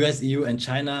 US, EU, and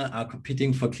China are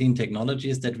competing for clean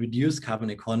technologies that reduce carbon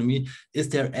economy. Is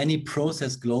there any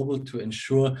process global to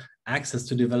ensure access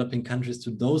to developing countries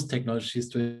to those technologies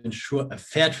to ensure a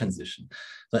fair transition?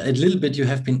 So a little bit you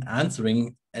have been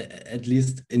answering, at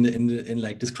least in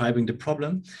like describing the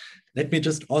problem. Let me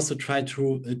just also try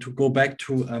to go back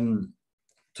to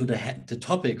the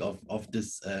topic of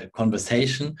this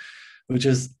conversation, which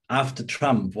is after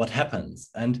Trump, what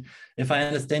happens? And if I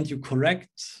understand you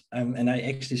correct, and I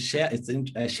actually share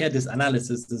this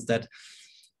analysis, is that,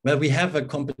 well, we have a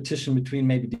competition between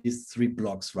maybe these three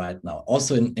blocks right now,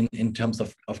 also in terms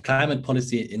of climate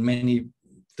policy, in many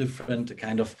different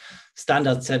kind of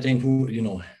standard setting,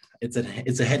 it's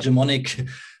a hegemonic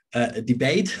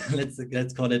debate,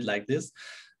 let's call it like this.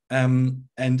 And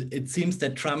it seems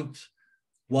that Trump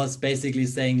was basically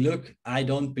saying, look, I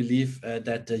don't believe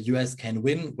that the US can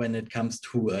win when it comes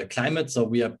to climate. So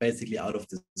we are basically out of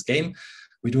this game.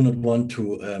 We do not want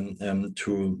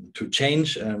to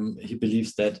change. He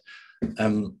believes that,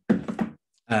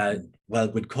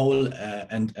 with coal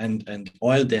and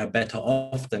oil, they are better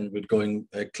off than with going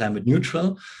climate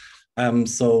neutral.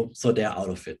 So they're out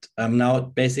of it. Now,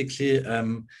 basically,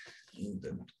 the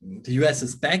US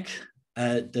is back.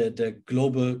 The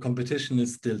global competition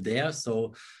is still there.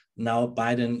 So now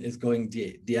Biden is going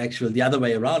the other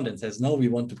way around and says, no, we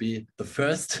want to be the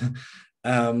first.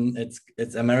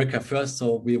 It's America first.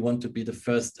 So we want to be the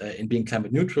first in being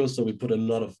climate neutral. So we put a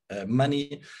lot of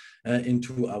money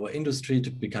into our industry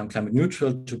to become climate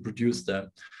neutral, to produce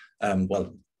to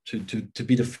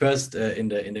be the first in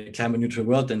the climate neutral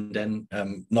world, and then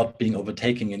not being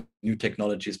overtaken in new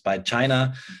technologies by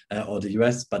China or the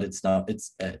US, but it's now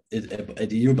the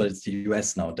EU, but it's the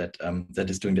US now that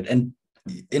is doing that. And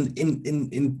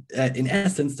in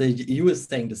essence, the EU is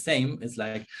saying the same. It's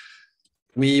like,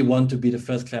 we want to be the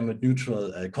first climate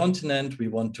neutral continent. We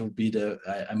want to be the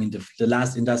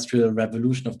last industrial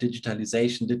revolution of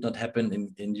digitalization did not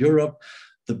happen in Europe.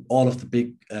 All of the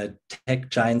big tech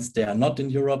giants, they are not in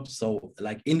Europe. So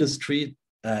like industry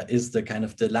is the kind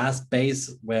of the last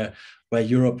base where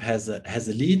Europe has a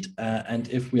lead. And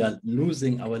if we are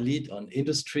losing our lead on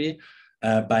industry,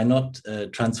 by not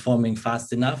transforming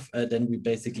fast enough, then we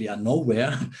basically are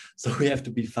nowhere. So we have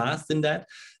to be fast in that.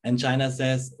 And China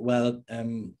says, well,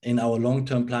 in our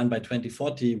long-term plan by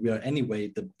 2040, we are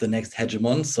anyway the next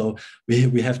hegemon, so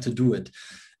we have to do it.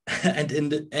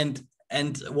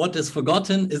 And what is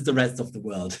forgotten is the rest of the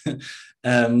world.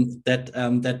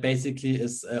 That basically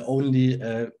is only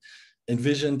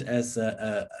envisioned as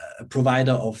a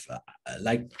provider of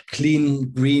like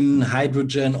clean green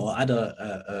hydrogen or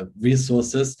other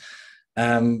resources,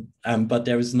 but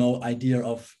there is no idea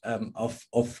of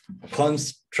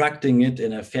constructing it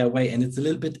in a fair way, and it's a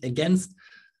little bit against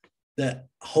the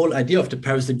whole idea of the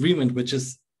Paris Agreement, which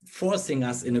is forcing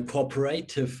us in a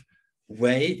cooperative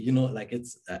way, you know, like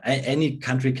it's any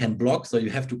country can block, so you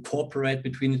have to cooperate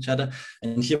between each other,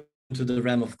 and here to the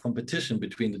realm of competition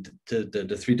between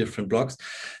the three different blocks.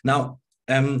 Now,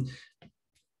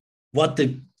 what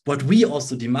we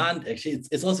also demand, actually,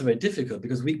 it's also very difficult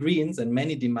because we Greens and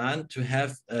many demand to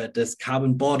have this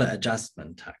carbon border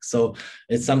adjustment tax. So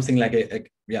it's something like a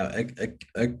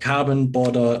carbon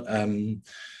border,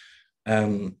 how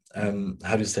do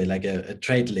you say, like a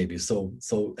trade levy, so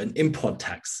an import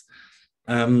tax.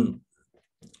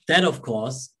 That, of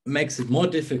course, makes it more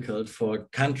difficult for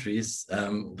countries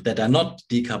that are not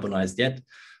decarbonized yet,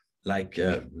 like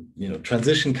you know,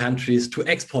 transition countries, to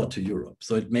export to Europe.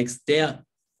 So it makes their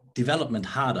development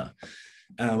harder.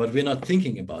 But we're not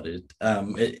thinking about it.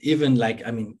 Even like,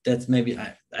 I mean, that's maybe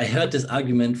I heard this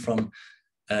argument from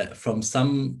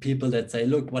some people that say,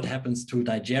 look, what happens to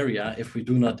Nigeria if we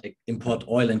do not import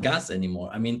oil and gas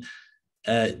anymore? I mean,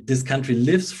 this country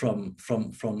lives from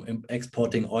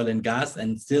exporting oil and gas,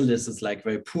 and still this is like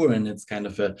very poor, and it's kind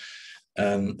of a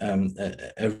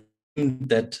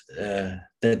that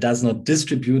does not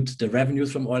distribute the revenues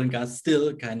from oil and gas.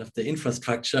 Still, kind of the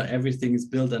infrastructure, everything is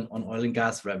built on oil and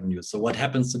gas revenues. So what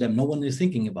happens to them? No one is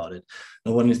thinking about it.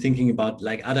 No one is thinking about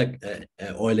like other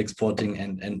oil exporting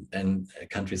and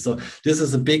countries. So this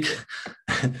is a big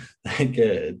like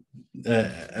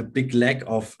a big lack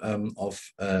of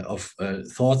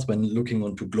thoughts when looking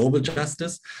onto global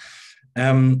justice.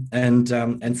 And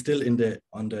still in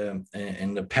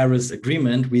the Paris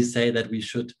Agreement, we say that we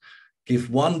should give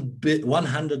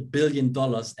 $100 billion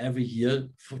every year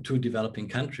to developing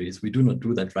countries. We do not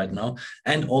do that right now,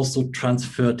 and also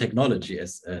transfer technology,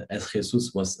 as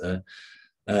Jesus was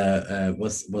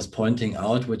pointing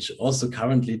out. Which also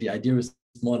currently the idea is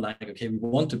more like, okay, we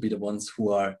want to be the ones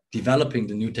who are developing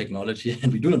the new technology,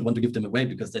 and we do not want to give them away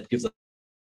because that gives us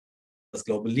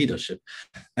global leadership.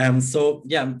 So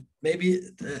yeah, maybe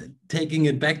taking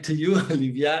it back to you,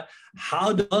 Olivia,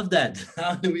 how do that?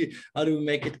 How do we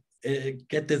make it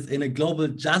get this in a global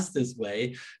justice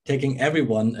way, taking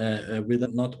everyone with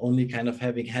not only kind of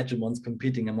having hegemons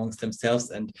competing amongst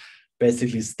themselves and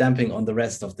basically stamping on the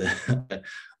rest of the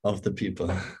of the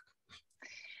people?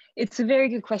 It's a very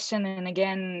good question, and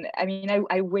again, I mean,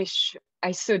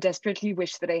 I so desperately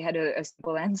wish that I had a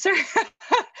simple answer.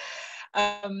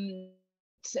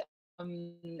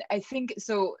 I think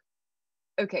so.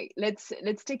 Okay, let's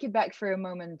take it back for a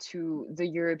moment to the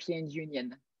European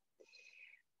Union.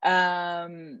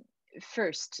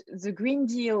 First, the Green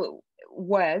Deal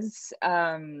was,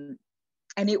 and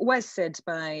it was said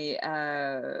by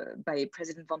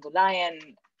President von der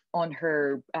Leyen on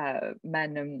her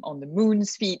Man on the Moon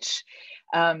speech.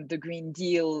 The Green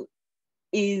Deal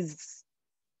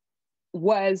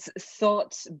was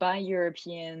thought by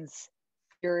Europeans,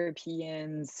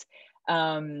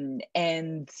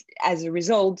 and as a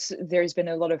result, there's been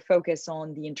a lot of focus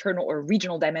on the internal or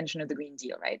regional dimension of the Green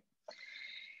Deal, right?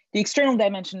 The external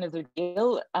dimension of the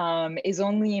deal is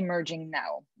only emerging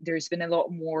now. There's been a lot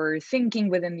more thinking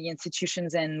within the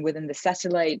institutions and within the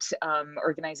satellite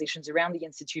organizations around the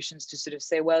institutions to sort of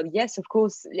say, well, yes, of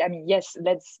course, I mean, yes,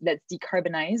 let's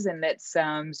decarbonize and let's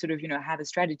sort of, you know, have a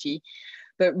strategy.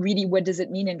 But really, what does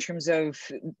it mean in terms of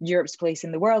Europe's place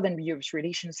in the world and Europe's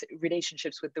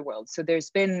relationships with the world? So there's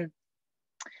been,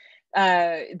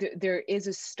 there is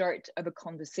a start of a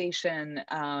conversation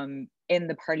in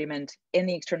the Parliament, in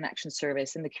the External Action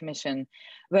Service, in the Commission,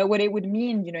 about what it would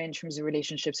mean, you know, in terms of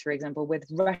relationships, for example, with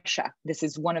Russia. This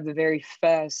is one of the very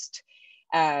first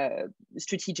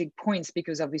strategic points,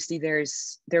 because obviously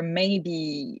there may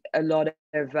be a lot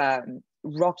of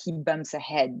rocky bumps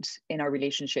ahead in our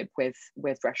relationship with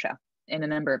Russia in a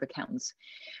number of accounts.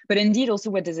 But indeed, also,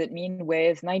 what does it mean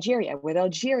with Nigeria, with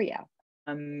Algeria?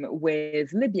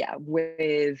 with Libya,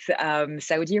 with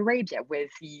Saudi Arabia, with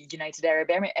the United Arab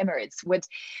Emirates?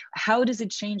 How does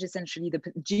it change essentially the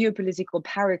geopolitical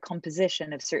power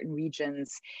composition of certain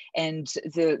regions and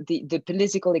the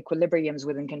political equilibriums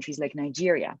within countries like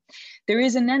Nigeria? There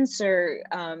is an answer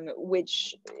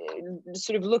which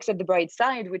sort of looks at the bright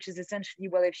side, which is essentially,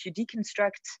 well, if you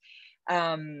deconstruct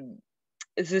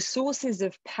the sources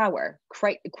of power,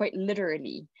 quite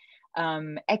literally,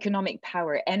 economic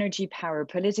power, energy power,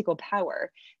 political power,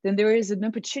 then there is an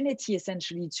opportunity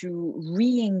essentially to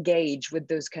re-engage with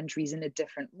those countries in a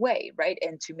different way, right?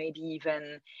 And to maybe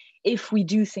even, if we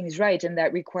do things right, and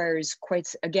that requires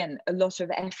quite, again, a lot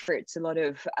of efforts, a lot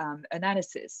of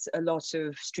analysis, a lot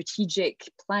of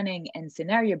strategic planning and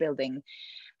scenario building,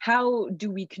 how do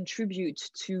we contribute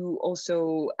to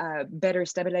also better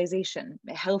stabilization,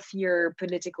 healthier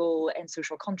political and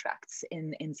social contracts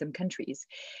in some countries?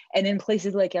 And in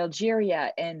places like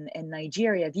Algeria and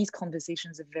Nigeria, these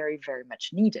conversations are very, very much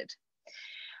needed.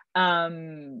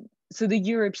 So the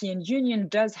European Union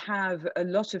does have a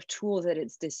lot of tools at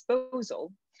its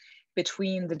disposal,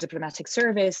 between the diplomatic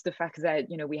service, the fact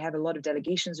that, you know, we have a lot of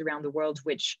delegations around the world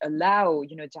which allow,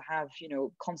 you know, to have, you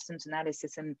know, constant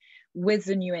analysis, and with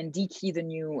the new NDK, the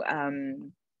new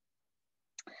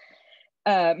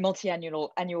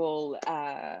multi-annual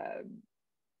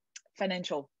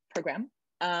financial program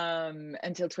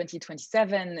until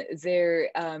 2027, there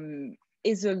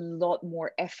is a lot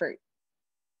more effort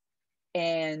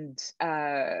and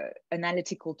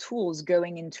analytical tools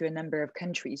going into a number of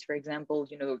countries. For example,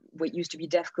 you know, what used to be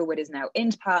DEFCO, what is now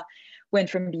INDPA, went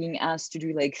from being asked to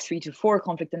do like 3 to 4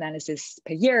 conflict analysis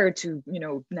per year to, you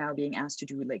know, now being asked to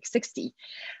do like 60,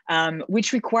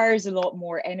 which requires a lot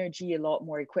more energy, a lot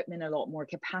more equipment, a lot more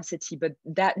capacity. But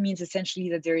that means essentially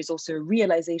that there is also a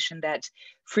realization that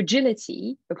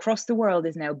fragility across the world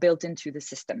is now built into the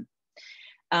system.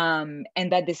 And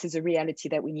that this is a reality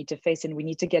that we need to face, and we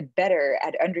need to get better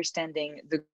at understanding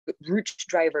the root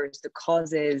drivers, the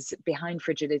causes behind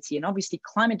fragility. And obviously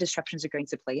climate disruptions are going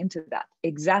to play into that,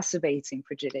 exacerbating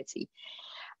fragility.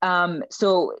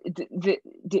 So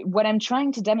what I'm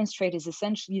trying to demonstrate is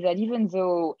essentially that even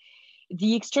though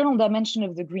the external dimension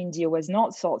of the Green Deal was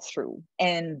not thought through,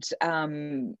 and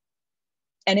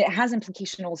it has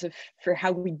implications also for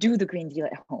how we do the Green Deal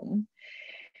at home,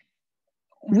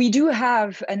 we do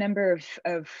have a number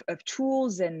of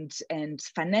tools and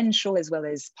financial as well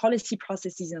as policy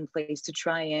processes in place to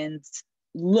try and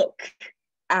look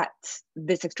at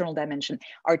this external dimension.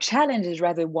 Our challenge is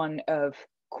rather one of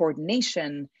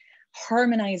coordination,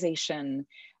 harmonization,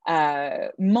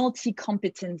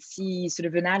 multi-competency sort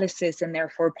of analysis, and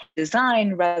therefore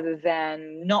design, rather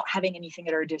than not having anything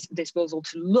at our disposal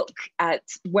to look at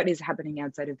what is happening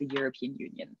outside of the European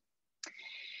Union.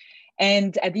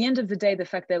 And at the end of the day, the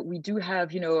fact that we do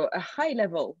have, you know, a high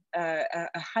level, a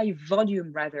high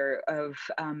volume rather of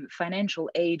financial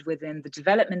aid within the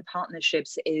development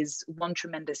partnerships is one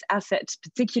tremendous asset,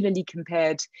 particularly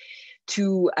compared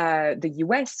to the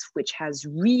US, which has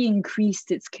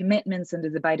re-increased its commitments under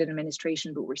the Biden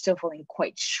administration, but we're still falling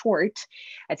quite short.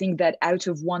 I think that out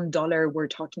of $1, we're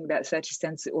talking about 30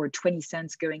 cents or 20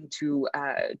 cents going to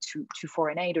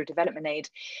foreign aid or development aid.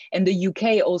 And the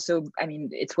UK also, I mean,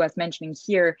 it's worth mentioning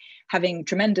here, having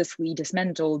tremendously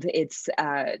dismantled its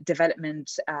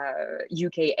development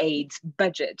UK aid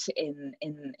budget in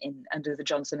under the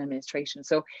Johnson administration.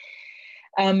 So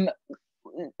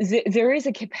there is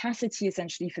a capacity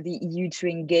essentially for the EU to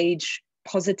engage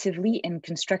positively and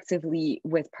constructively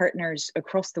with partners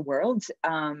across the world,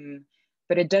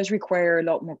 but it does require a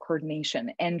lot more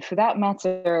coordination. And for that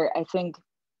matter, I think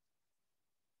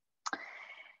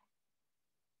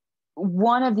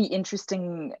one of the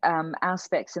interesting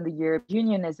aspects in the European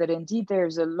Union is that indeed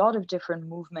there's a lot of different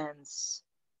movements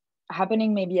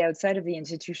happening maybe outside of the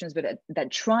institutions, but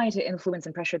that try to influence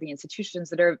and pressure the institutions,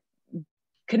 that are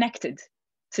connected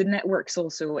to networks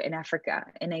also in Africa,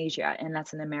 in Asia, in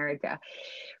Latin America,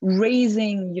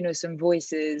 raising, you know, some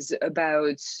voices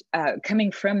about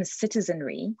coming from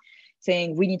citizenry,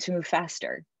 saying we need to move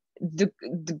faster.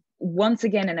 Once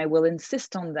again, and I will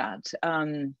insist on that,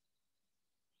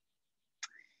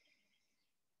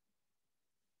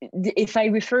 if I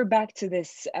refer back to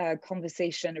this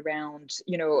conversation around,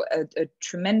 you know, a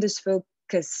tremendous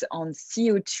focus on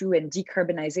CO2 and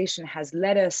decarbonization has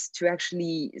led us to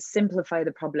actually simplify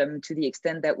the problem to the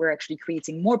extent that we're actually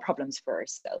creating more problems for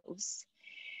ourselves.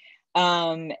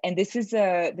 And this is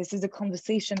a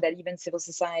conversation that even civil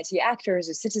society actors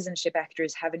or citizenship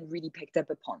actors haven't really picked up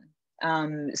upon.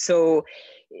 So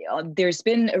there's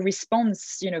been a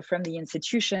response, you know, from the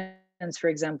institutions, for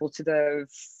example, to the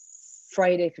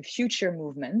Friday for Future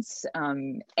movements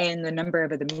and a number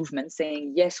of other movements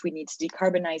saying, yes, we need to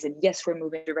decarbonize, and yes, we're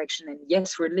moving direction, and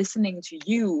yes, we're listening to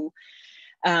you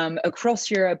across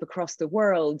Europe, across the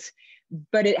world.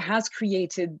 But it has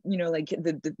created, like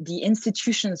the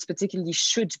institutions particularly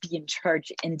should be in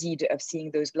charge indeed of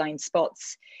seeing those blind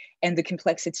spots and the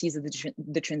complexities of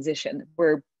the transition,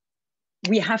 where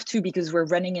we have to, because we're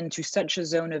running into such a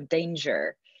zone of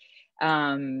danger,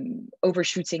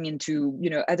 overshooting into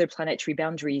other planetary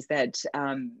boundaries, that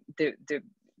I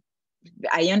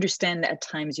understand at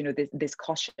times this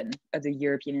caution of the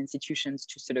European institutions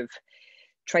to sort of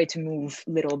try to move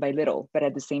little by little, but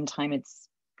at the same time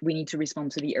we need to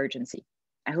respond to the urgency.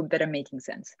 I hope that I'm making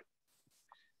sense.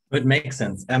 It makes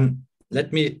sense.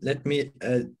 Let me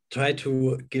try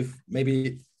to give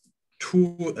maybe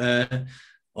 2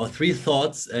 or 3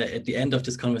 thoughts at the end of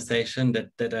this conversation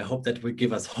that I hope that will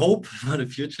give us hope for the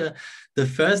future. The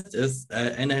first is,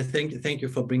 and I thank you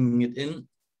for bringing it in.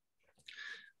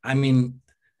 I mean,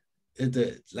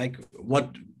 the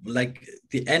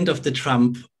end of the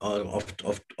Trump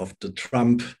of the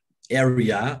Trump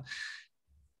area,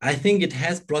 I think it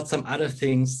has brought some other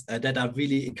things that are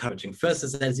really encouraging. First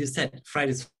is, as you said,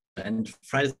 Fridays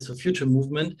for Future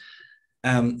movement.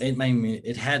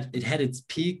 It had its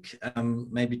peak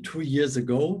maybe 2 years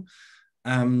ago,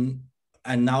 and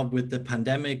now with the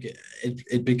pandemic,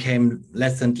 it became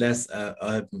less and less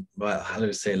how do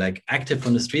you say, like, active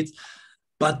on the streets.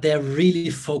 But they're really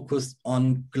focused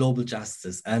on global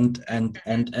justice, and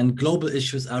global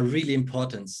issues are really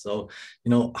important. So,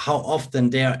 how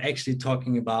often they are actually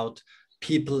talking about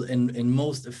people in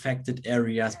most affected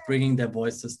areas, bringing their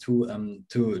voices to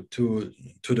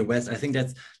the West. I think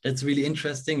that's really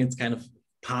interesting. It's kind of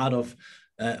part of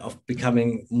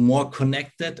becoming more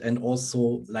connected, and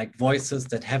also like voices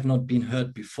that have not been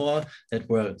heard before, that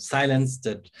were silenced,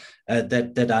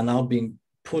 that are now being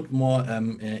put more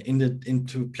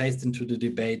placed into the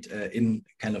debate in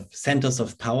kind of centers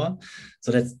of power.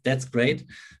 So that's great.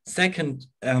 Second,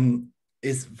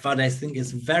 is what I think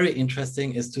is very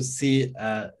interesting is to see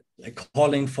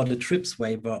calling for the TRIPS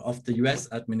waiver of the US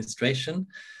administration.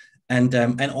 And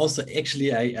also,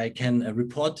 actually, I can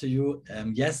report to you,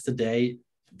 yesterday,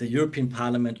 the European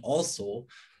Parliament also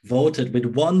voted with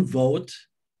 1 vote.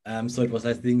 So it was,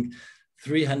 I think,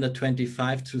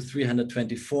 325 to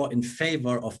 324 in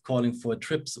favor of calling for a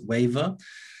TRIPS waiver,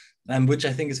 which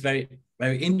I think is very,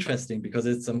 very interesting, because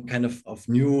it's some kind of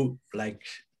new, like,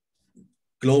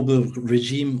 global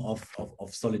regime of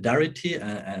solidarity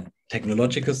and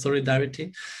technological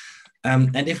solidarity.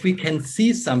 And if we can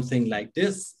see something like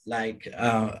this, like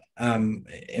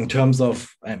in terms of,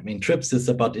 TRIPS is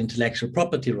about intellectual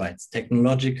property rights,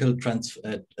 technological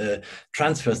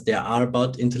transfers there are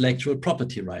about intellectual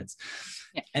property rights.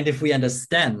 Yeah. And if we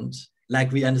understand,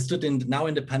 like we understood now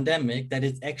in the pandemic, that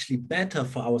it's actually better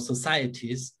for our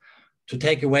societies to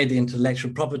take away the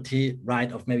intellectual property right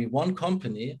of maybe one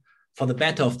company for the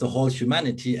better of the whole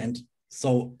humanity. And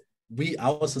so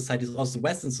our societies, also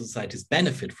Western societies,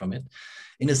 benefit from it.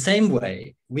 In the same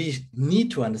way, we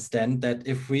need to understand that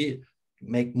if we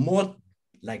make more,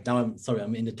 like now,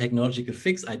 I'm in the technological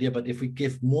fix idea, but if we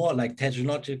give more like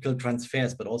technological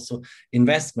transfers, but also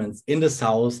investments in the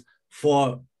South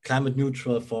for climate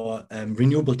neutral, for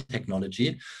renewable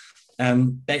technology,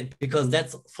 because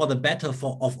that's for the better of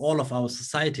all of our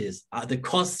societies. The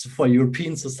costs for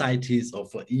European societies or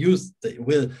for EUs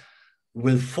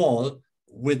will fall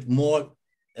with more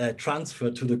transfer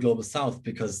to the global South,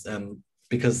 because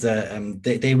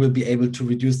they will be able to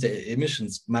reduce their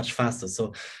emissions much faster.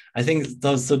 So I think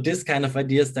this kind of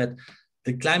ideas, that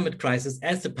the climate crisis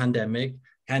as the pandemic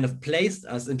kind of placed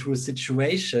us into a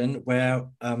situation where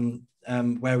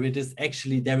it is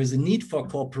actually, there is a need for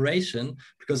cooperation,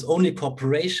 because only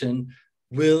cooperation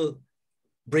will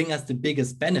bring us the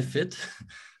biggest benefit.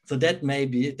 So that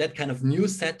maybe that kind of new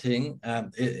setting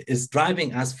is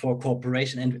driving us for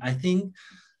cooperation. And I think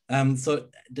so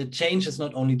the change is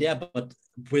not only there, but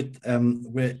with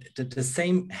the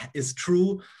same is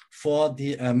true for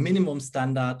the minimum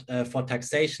standard for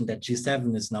taxation that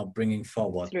G7 is now bringing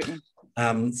forward.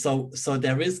 So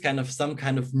there is kind of some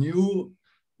kind of new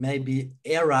maybe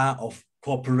era of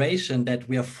cooperation that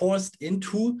we are forced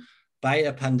into by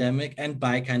a pandemic and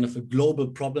by kind of a global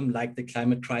problem like the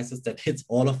climate crisis that hits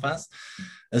all of us.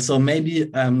 So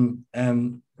maybe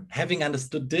having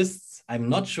understood this, I'm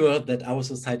not sure that our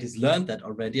societies learned that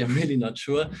already. I'm really not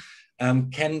sure.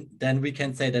 Then we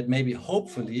can say that maybe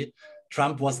hopefully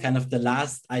Trump was kind of the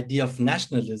last idea of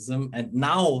nationalism, and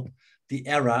now the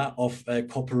era of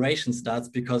cooperation starts,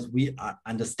 because we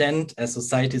understand as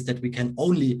societies that we can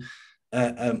only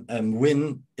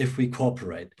win if we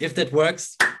cooperate. If that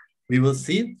works, we will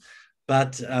see.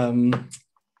 But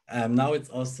now it's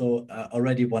also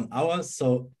already 1 hour.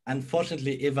 So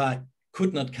unfortunately, Eva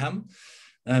could not come.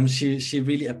 She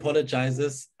really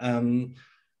apologizes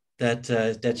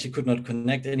that she could not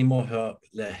connect anymore.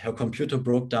 Her computer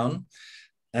broke down.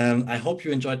 I hope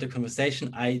you enjoyed the conversation.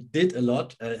 I did a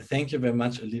lot. Thank you very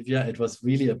much, Olivia. It was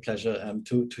really a pleasure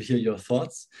to hear your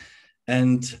thoughts.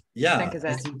 And yeah,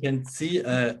 as you can see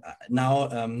now,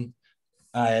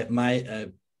 my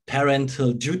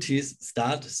parental duties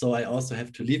start, so I also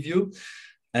have to leave you.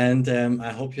 And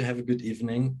I hope you have a good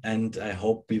evening, and I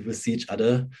hope we will see each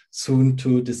other soon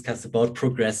to discuss about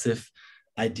progressive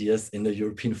ideas in the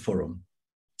European Forum.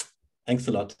 Thanks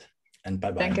a lot, and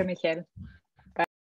bye-bye. Danke, Michael.